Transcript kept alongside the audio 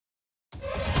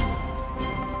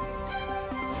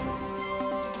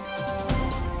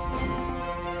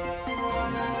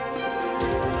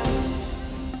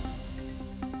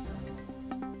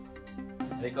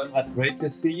Conrad, great to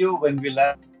see you. When we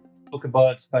last spoke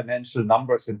about financial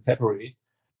numbers in February,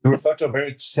 you referred to a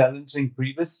very challenging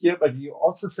previous year, but you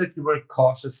also said you were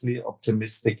cautiously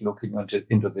optimistic looking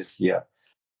into this year.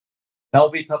 Now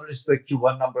we published the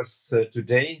Q1 numbers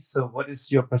today. So what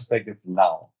is your perspective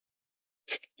now?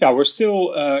 Yeah, we're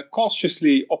still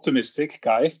cautiously optimistic,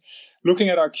 Kai. Looking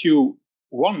at our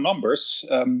Q1 numbers,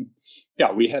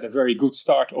 we had a very good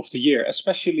start of the year,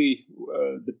 especially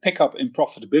the pickup in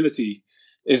profitability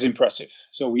is impressive.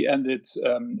 So we ended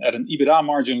at an EBITDA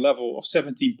margin level of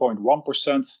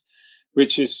 17.1%,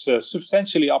 which is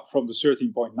substantially up from the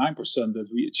 13.9% that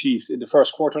we achieved in the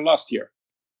first quarter last year.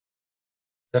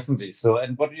 Definitely. So,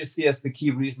 and what do you see as the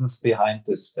key reasons behind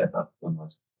this step up?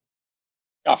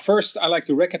 First, I like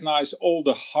to recognize all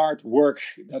the hard work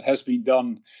that has been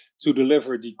done to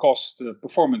deliver the cost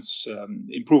performance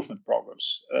improvement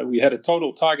programs. We had a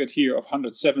total target here of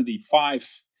 175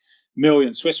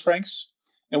 million Swiss francs,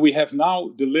 and we have now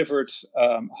delivered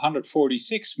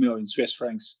 146 million Swiss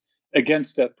francs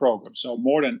against that program. So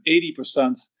more than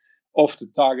 80% of the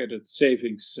targeted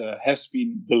savings has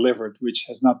been delivered, which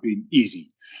has not been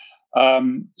easy.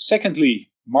 Secondly,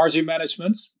 margin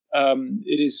management.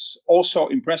 It is also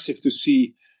impressive to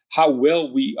see how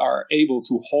well we are able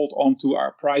to hold on to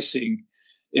our pricing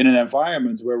in an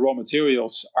environment where raw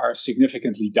materials are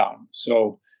significantly down.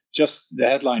 So just the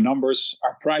headline numbers,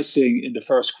 our pricing in the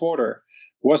first quarter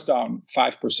was down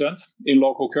 5% in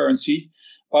local currency,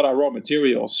 but our raw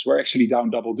materials were actually down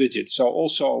double digits. So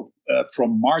also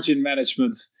from margin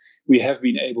management, we have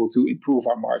been able to improve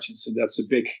our margins. And that's a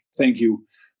big thank you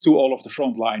to all of the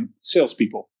frontline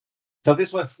salespeople. So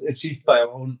this was achieved by our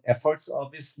own efforts,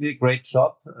 obviously. Great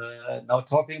job. Now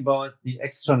talking about the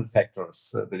external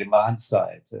factors, the demand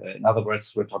side. In other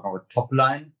words, we're talking about top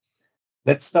line.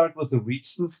 Let's start with the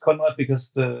regions, Conrad,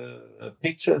 because the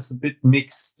picture is a bit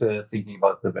mixed, thinking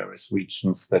about the various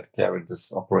regions that Clariant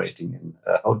is operating in.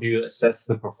 How do you assess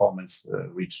the performance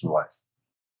region-wise?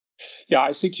 Yeah,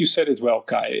 I think you said it well,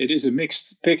 Kai. It is a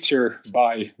mixed picture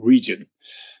by region.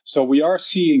 So we are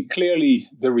seeing clearly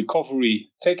the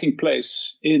recovery taking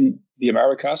place in the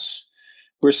Americas.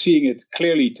 We're seeing it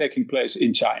clearly taking place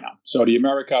in China. So the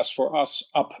Americas for us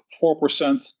up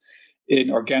 4% in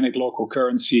organic local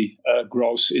currency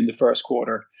growth in the first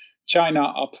quarter. China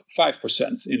up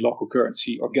 5% in local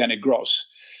currency organic growth.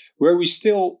 Where we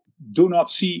still do not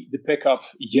see the pickup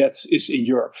yet is in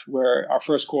Europe, where our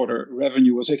first quarter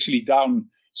revenue was actually down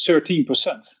 13%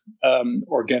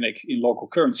 organic in local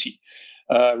currency.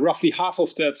 Roughly half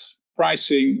of that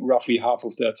pricing, roughly half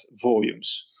of that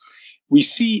volumes. We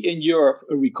see in Europe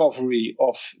a recovery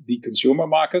of the consumer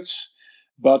markets,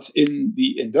 but in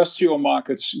the industrial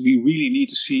markets, we really need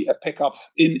to see a pickup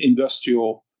in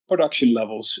industrial production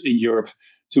levels in Europe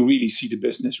to really see the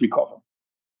business recover.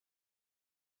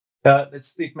 Let's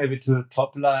stick maybe to the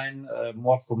top line,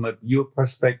 more from a view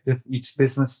perspective. Each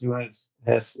business unit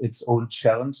has its own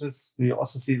challenges. Do you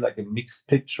also see like a mixed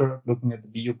picture looking at the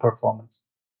BU performance?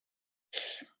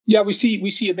 Yeah, we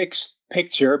see a mixed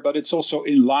picture, but it's also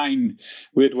in line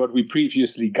with what we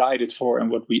previously guided for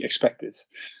and what we expected.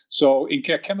 So in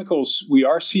Care Chemicals, we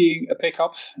are seeing a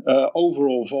pickup.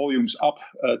 Overall volumes up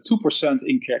 2%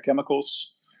 in Care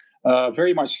Chemicals.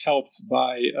 Very much helped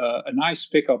by a nice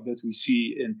pickup that we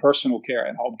see in personal care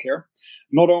and home care.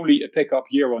 Not only a pickup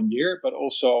year on year, but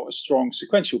also a strong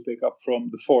sequential pickup from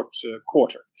the fourth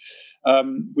quarter.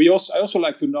 I also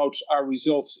like to note our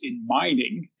results in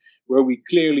mining, where we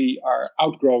clearly are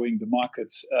outgrowing the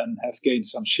market and have gained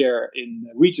some share in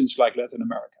regions like Latin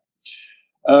America.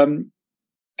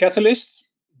 Catalysts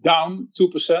down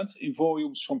 2% in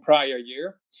volumes from prior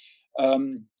year.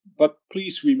 But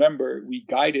please remember, we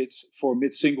guided for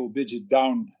mid-single digit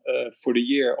down for the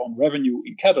year on revenue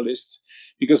in catalysts,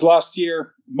 because last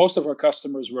year, most of our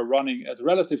customers were running at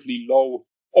relatively low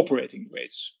operating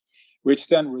rates, which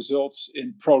then results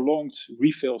in prolonged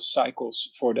refill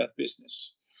cycles for that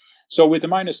business. So with the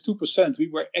minus 2%, we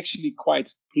were actually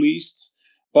quite pleased.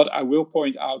 But I will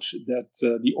point out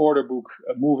that the order book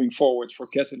moving forward for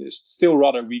catalysts still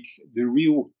rather weak. The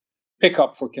real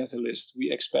pickup for catalysts we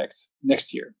expect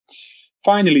next year.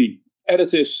 Finally,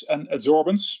 additives and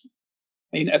adsorbents.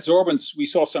 In adsorbents, we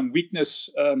saw some weakness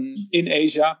in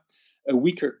Asia, a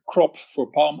weaker crop for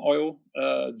palm oil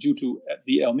due to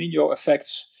the El Nino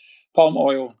effects. Palm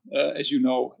oil, as you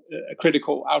know, a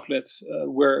critical outlet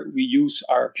where we use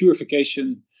our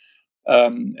purification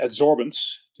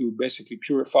adsorbents to basically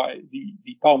purify the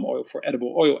palm oil for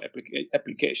edible oil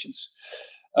applications.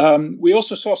 We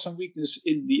also saw some weakness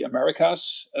in the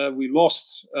Americas. We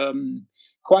lost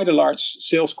quite a large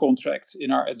sales contract in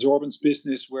our adsorbents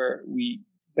business where we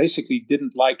basically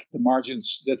didn't like the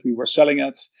margins that we were selling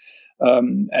at.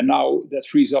 And now that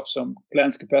frees up some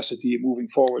plant capacity. Moving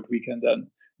forward, we can then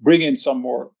bring in some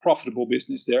more profitable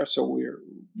business there. So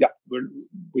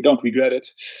we don't regret it,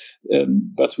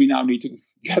 but we now need to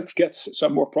get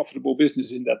some more profitable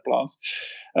business in that plant.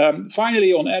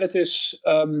 Finally, on additives,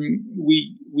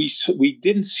 we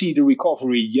didn't see the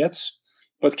recovery yet,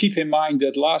 but keep in mind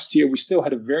that last year we still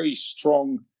had a very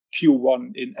strong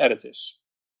Q1 in additives.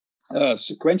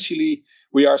 Sequentially,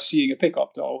 we are seeing a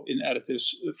pickup though in additives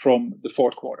from the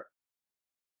fourth quarter.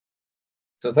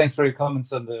 So thanks for your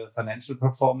comments on the financial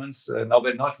performance. Now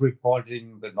we're not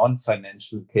reporting the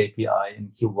non-financial KPI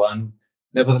in Q1.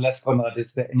 Nevertheless, Conrad,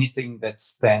 is there anything that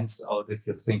stands out if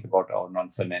you think about our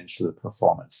non-financial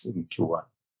performance in Q1?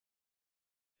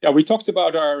 Yeah, we talked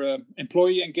about our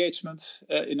employee engagement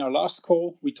in our last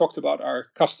call. We talked about our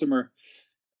customer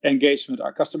engagement,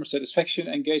 our customer satisfaction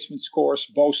engagement scores,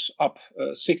 both up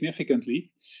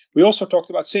significantly. We also talked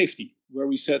about safety, where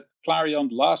we said Clariant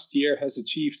last year has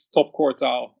achieved top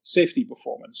quartile safety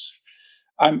performance.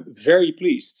 I'm very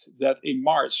pleased that in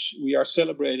March we are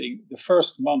celebrating the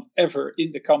first month ever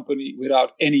in the company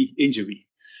without any injury.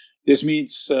 This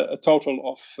means a total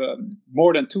of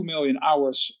more than 2 million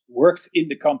hours worked in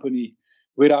the company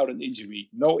without an injury.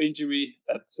 No injury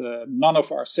at none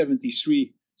of our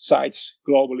 73 sites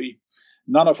globally,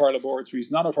 none of our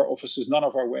laboratories, none of our offices, none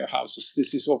of our warehouses.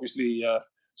 This is obviously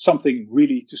something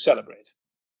really to celebrate.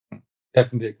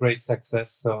 Definitely a great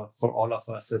success for all of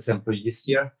us as employees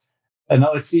here. And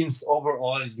now it seems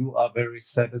overall you are very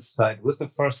satisfied with the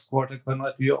first quarter,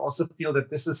 Conrad. Do you also feel that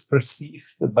this is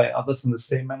perceived by others in the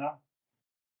same manner?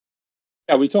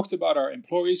 Yeah, we talked about our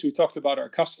employees, we talked about our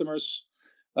customers.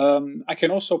 I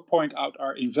can also point out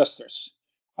our investors.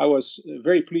 I was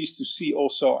very pleased to see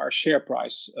also our share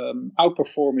price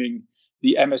outperforming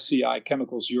the MSCI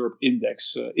Chemicals Europe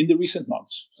Index in the recent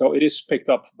months. So it is picked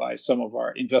up by some of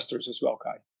our investors as well,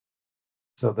 Kai.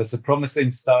 So that's a promising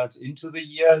start into the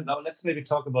year. Now let's maybe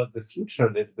talk about the future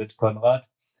a little bit, Conrad.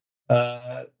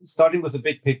 Starting with the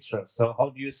big picture. So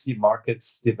how do you see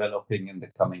markets developing in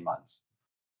the coming months?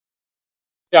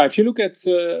 Yeah, if you look at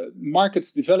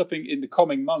markets developing in the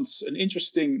coming months, an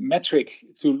interesting metric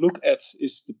to look at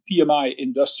is the PMI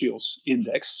Industrials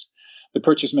Index, the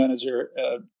Purchase Manager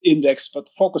Index, but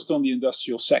focused on the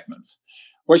industrial segment.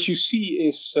 What you see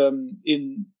is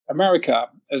in America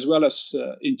as well as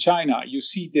in China, you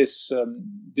see this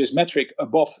metric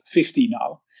above 50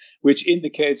 now, which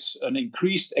indicates an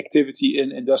increased activity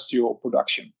in industrial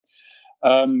production.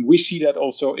 We see that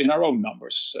also in our own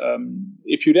numbers.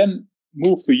 If you then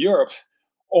move to Europe,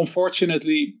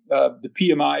 unfortunately, the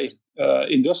PMI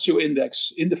Industrial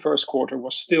Index in the first quarter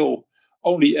was still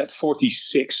only at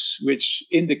 46, which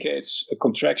indicates a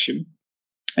contraction.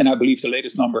 And I believe the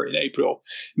latest number in April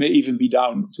may even be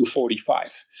down to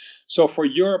 45. So for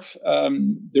Europe,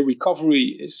 the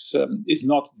recovery is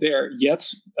not there yet.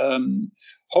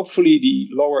 Hopefully, the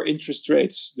lower interest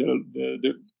rates,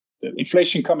 the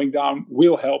inflation coming down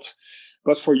will help.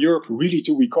 But for Europe really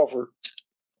to recover,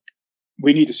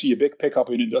 we need to see a big pickup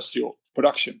in industrial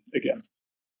production again.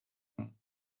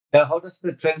 Yeah, how does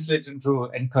that translate into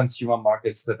end consumer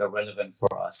markets that are relevant for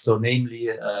us? So namely,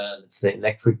 let's say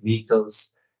electric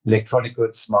vehicles, electronic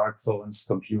goods, smartphones,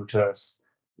 computers.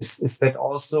 Is that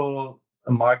also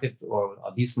a market, or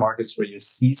are these markets where you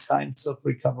see signs of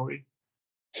recovery?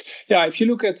 Yeah, if you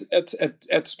look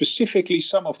at specifically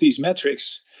some of these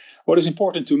metrics, what is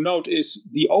important to note is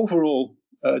the overall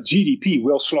GDP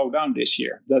will slow down this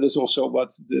year. That is also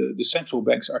what the central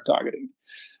banks are targeting.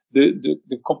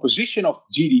 The composition of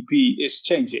GDP is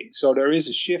changing. So there is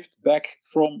a shift back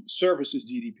from services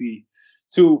GDP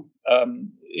to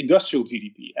industrial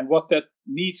GDP. And what that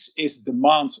needs is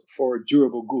demand for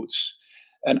durable goods.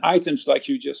 And items like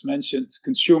you just mentioned,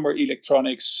 consumer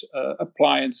electronics,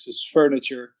 appliances,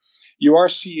 furniture, you are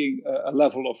seeing a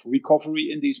level of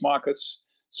recovery in these markets.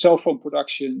 Cell phone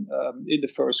production in the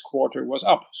first quarter was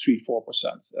up 3-4%.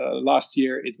 Last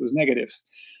year it was negative.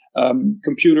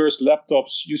 Computers,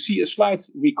 laptops, you see a slight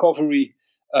recovery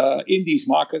in these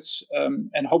markets,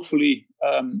 and hopefully,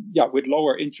 with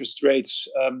lower interest rates,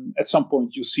 at some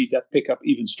point you'll see that pick up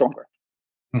even stronger.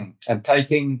 And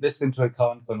taking this into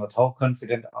account, Conrad, how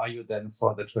confident are you then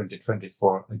for the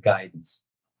 2024 guidance?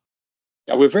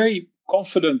 Yeah, we're very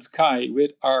confident, Kai,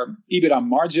 with our EBITDA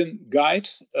margin guide,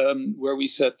 where we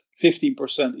set 15%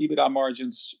 EBITDA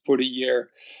margins for the year,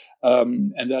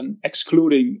 and then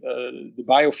excluding the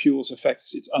biofuels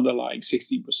effects, it's underlying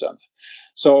 16%.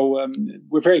 So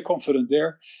we're very confident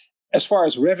there. As far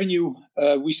as revenue,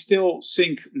 we still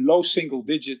think low single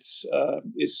digits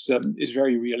is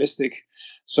very realistic.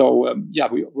 So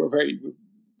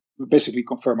we basically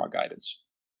confirm our guidance.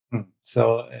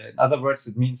 So in other words,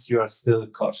 it means you are still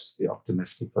cautiously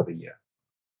optimistic for the year.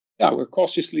 Yeah, we're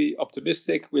cautiously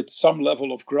optimistic with some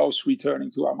level of growth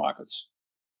returning to our markets.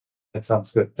 That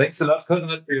sounds good. Thanks a lot,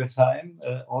 Conrad, for your time.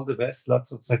 All the best,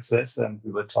 lots of success, and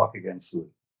we will talk again soon.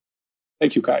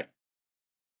 Thank you, Kai.